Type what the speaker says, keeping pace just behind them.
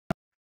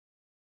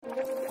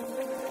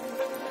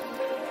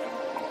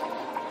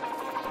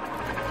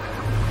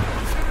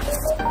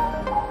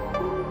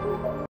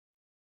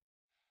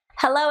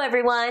Hello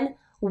everyone!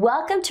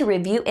 Welcome to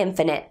Review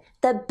Infinite,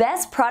 the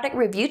best product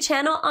review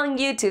channel on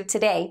YouTube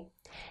today.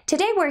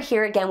 Today we're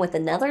here again with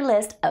another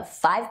list of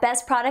 5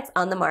 best products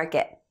on the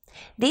market.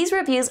 These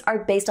reviews are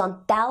based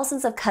on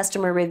thousands of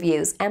customer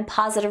reviews and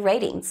positive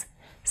ratings.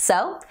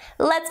 So,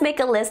 let's make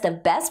a list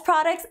of best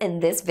products in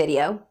this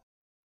video.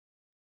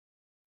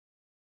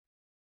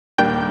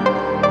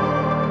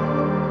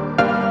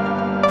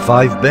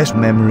 Five best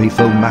memory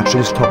foam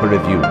mattress topper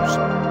reviews.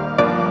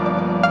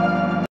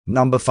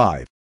 Number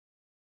 5.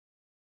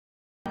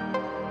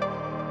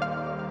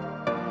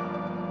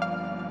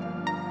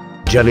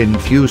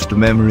 Gel-infused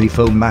memory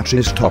foam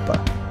mattress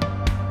topper.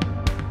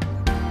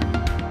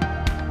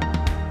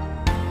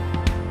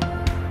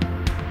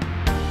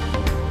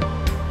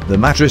 The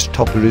mattress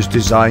topper is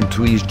designed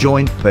to ease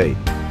joint pain.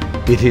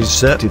 It is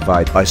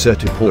certified by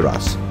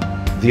Certiporous.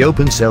 The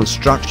open cell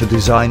structure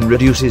design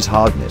reduces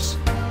hardness.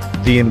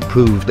 The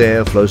improved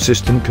airflow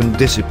system can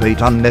dissipate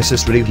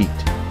unnecessary heat.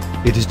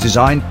 It is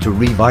designed to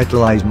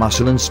revitalize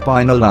muscle and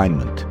spine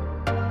alignment.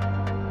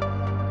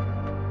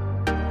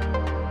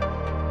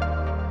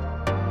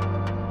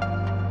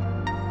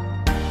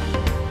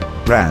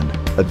 Brand,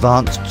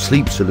 Advanced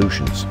Sleep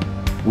Solutions.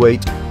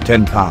 Weight,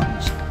 10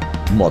 pounds.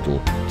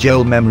 Model,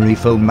 Gel Memory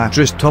Foam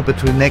Mattress Topper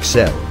Twin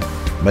XL.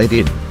 Made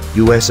in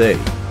USA.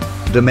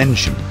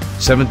 Dimension,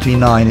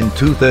 79 in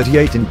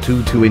 238 in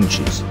 2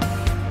 inches.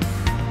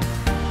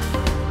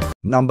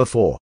 Number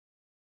 4.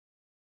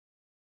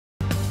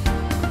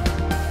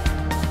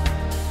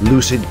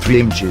 Lucid 3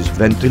 inches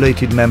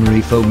ventilated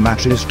memory foam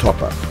mattress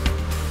topper.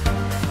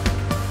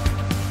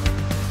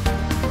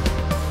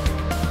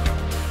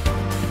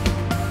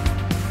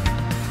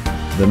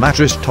 The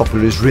mattress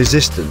topper is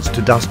resistant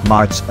to dust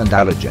mites and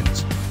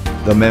allergens.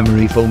 The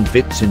memory foam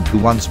fits into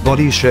one's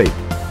body shape.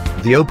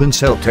 The open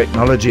cell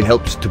technology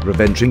helps to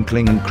prevent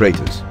wrinkling and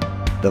craters.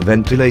 The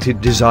ventilated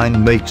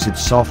design makes it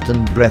soft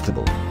and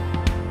breathable.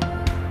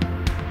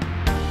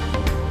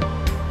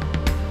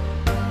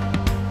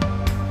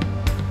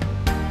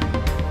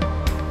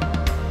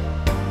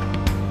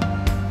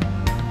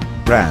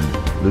 Brand,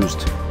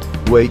 Loosed.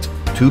 Weight,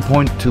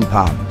 2.2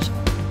 pounds.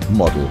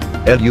 Model,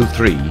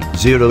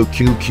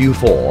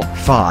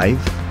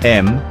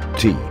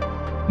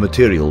 LU30QQ45MT.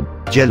 Material,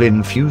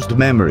 gel-infused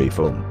memory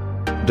foam.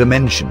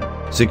 Dimension,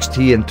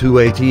 60 and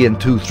 280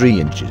 and 2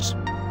 inches.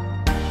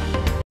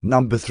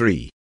 Number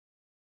 3.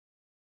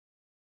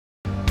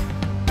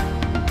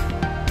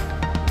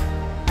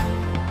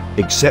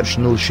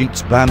 Exceptional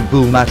Sheets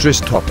Bamboo Mattress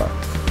Topper.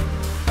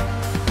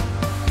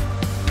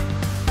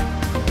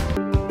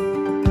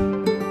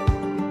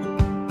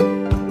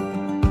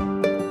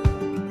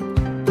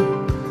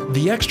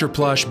 The Extra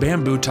Plush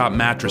Bamboo Top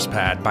Mattress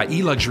Pad by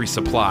eLuxury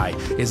Supply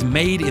is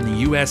made in the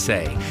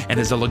USA and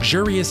is a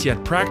luxurious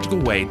yet practical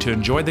way to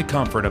enjoy the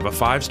comfort of a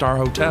 5-star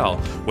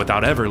hotel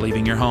without ever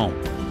leaving your home.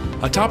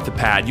 Atop the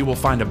pad you will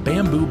find a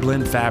bamboo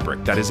blend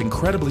fabric that is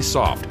incredibly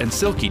soft and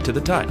silky to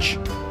the touch.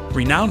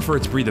 Renowned for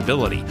its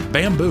breathability,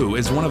 bamboo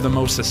is one of the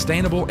most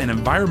sustainable and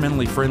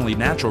environmentally friendly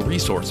natural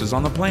resources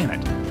on the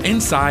planet.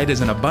 Inside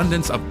is an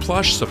abundance of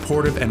plush,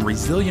 supportive, and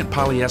resilient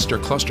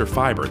polyester cluster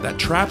fiber that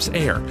traps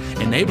air,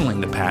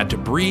 enabling the pad to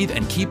breathe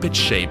and keep its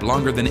shape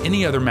longer than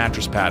any other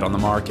mattress pad on the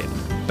market.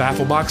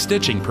 Baffle box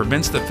stitching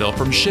prevents the fill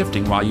from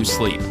shifting while you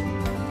sleep.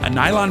 A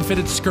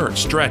nylon-fitted skirt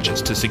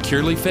stretches to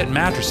securely fit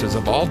mattresses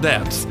of all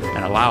depths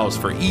and allows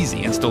for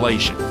easy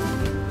installation.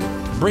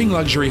 Bring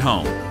luxury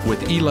home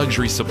with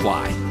eLuxury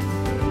Supply.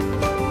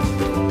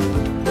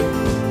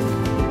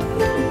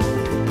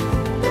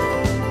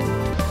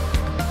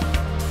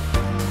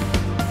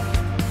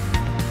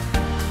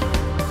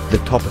 The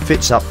topper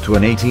fits up to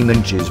an 18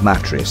 inches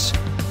mattress.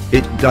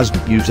 It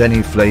doesn't use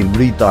any flame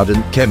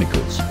retardant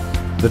chemicals.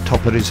 The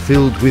topper is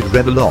filled with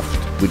Red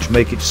Loft, which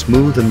make it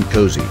smooth and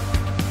cozy.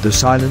 The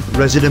silent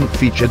resident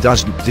feature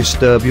doesn't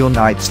disturb your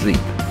night's sleep.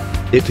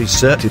 It is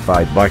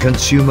certified by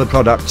Consumer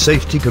Product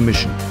Safety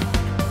Commission.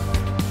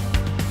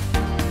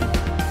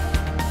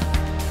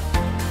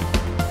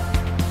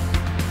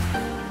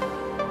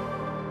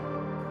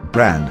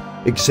 Brand,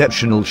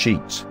 Exceptional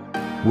Sheets.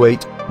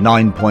 Weight,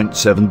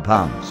 9.7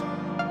 pounds.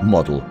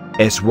 Model,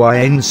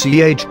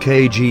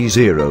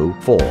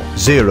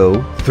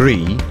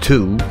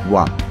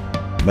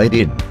 SYNCHKG040321. Made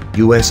in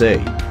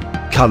USA.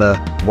 Color,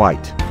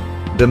 white.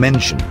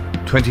 Dimension,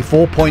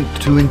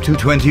 24.2 into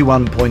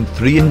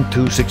 21.3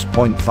 into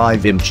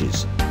 6.5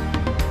 inches.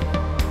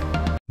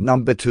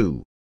 Number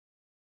 2.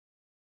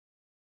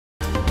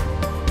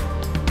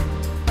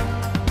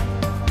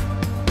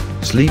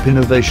 Sleep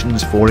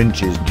Innovations 4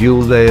 inches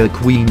Dual Layer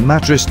Queen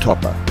Mattress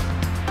Topper.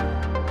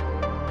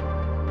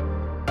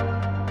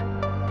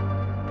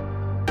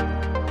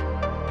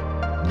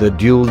 The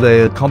dual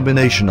layer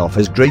combination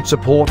offers great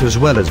support as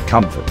well as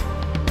comfort.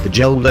 The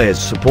gel layers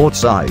support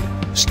side,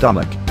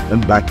 stomach,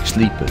 and back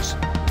sleepers.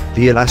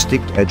 The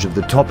elastic edge of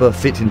the topper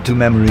fit into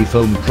memory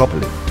foam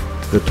properly.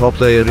 The top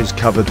layer is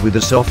covered with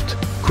a soft,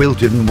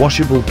 quilted and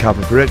washable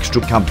cover for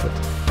extra comfort.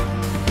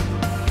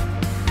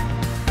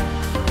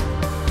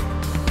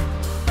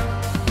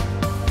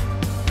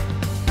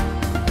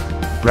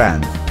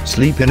 Brand,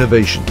 Sleep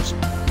Innovations.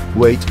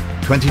 Weight,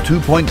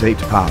 22.8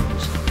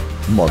 pounds.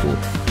 Model,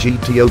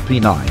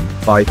 GTOP9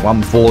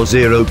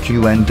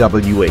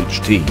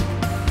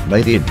 5140QNWHT.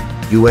 Made in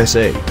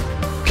USA.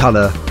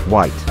 Color,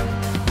 white.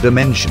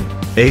 Dimension,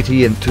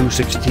 80 and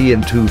 260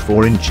 and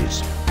 24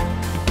 inches.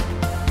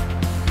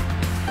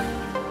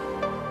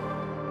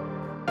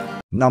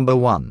 Number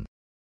 1.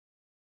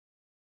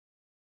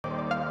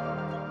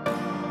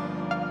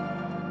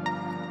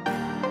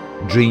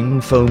 Dream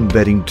Foam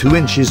Bedding 2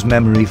 inches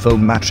Memory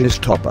Foam Mattress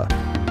Topper.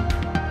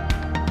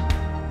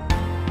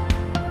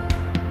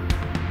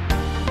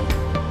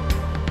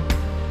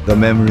 The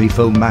Memory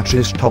Foam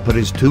Mattress Topper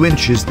is 2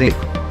 inches thick,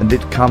 and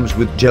it comes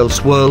with gel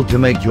swirl to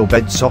make your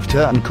bed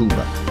softer and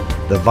cooler.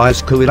 The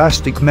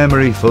viscoelastic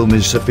memory foam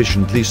is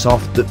sufficiently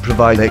soft that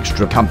provide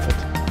extra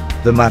comfort.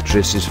 The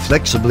mattress is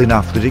flexible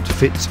enough that it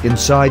fits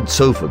inside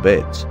sofa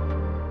beds.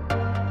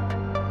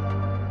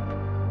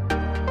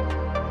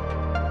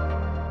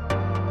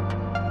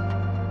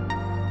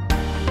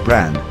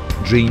 Brand,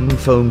 Dream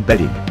Foam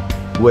Bedding.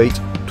 Weight,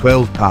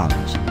 12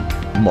 pounds.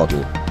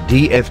 Model,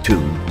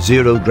 DF2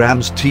 0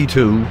 grams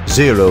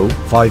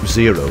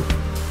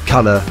T2050.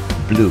 Color,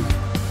 blue.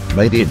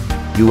 Made in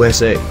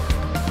USA.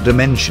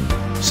 Dimension,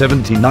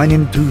 79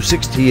 in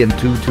 260 and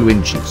 22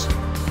 inches.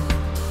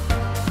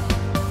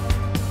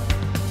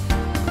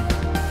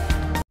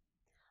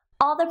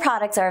 All the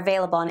products are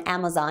available on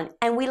Amazon,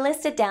 and we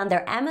listed down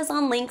their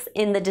Amazon links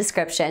in the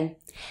description.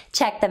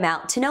 Check them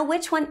out to know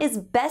which one is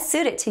best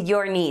suited to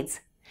your needs.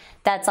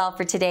 That's all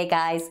for today,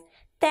 guys.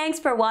 Thanks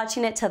for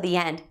watching it till the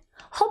end.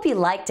 Hope you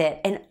liked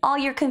it and all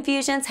your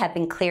confusions have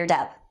been cleared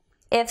up.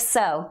 If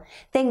so,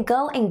 then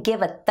go and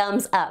give a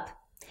thumbs up.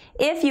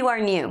 If you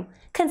are new,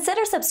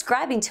 consider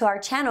subscribing to our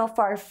channel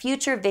for our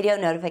future video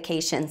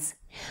notifications.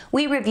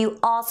 We review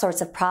all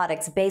sorts of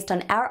products based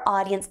on our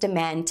audience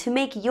demand to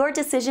make your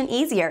decision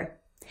easier.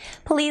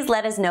 Please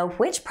let us know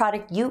which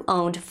product you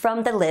owned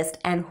from the list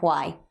and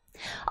why.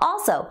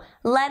 Also,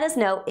 let us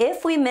know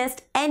if we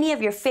missed any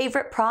of your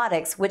favorite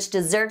products which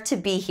deserve to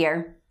be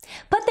here.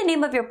 Put the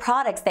name of your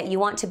products that you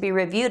want to be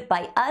reviewed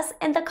by us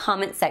in the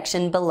comment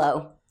section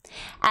below.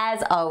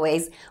 As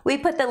always, we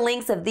put the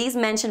links of these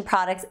mentioned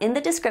products in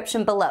the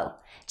description below.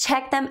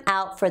 Check them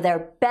out for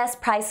their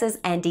best prices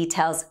and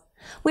details.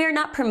 We are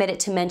not permitted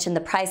to mention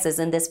the prices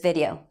in this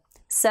video.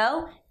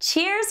 So,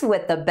 cheers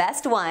with the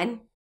best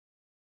one!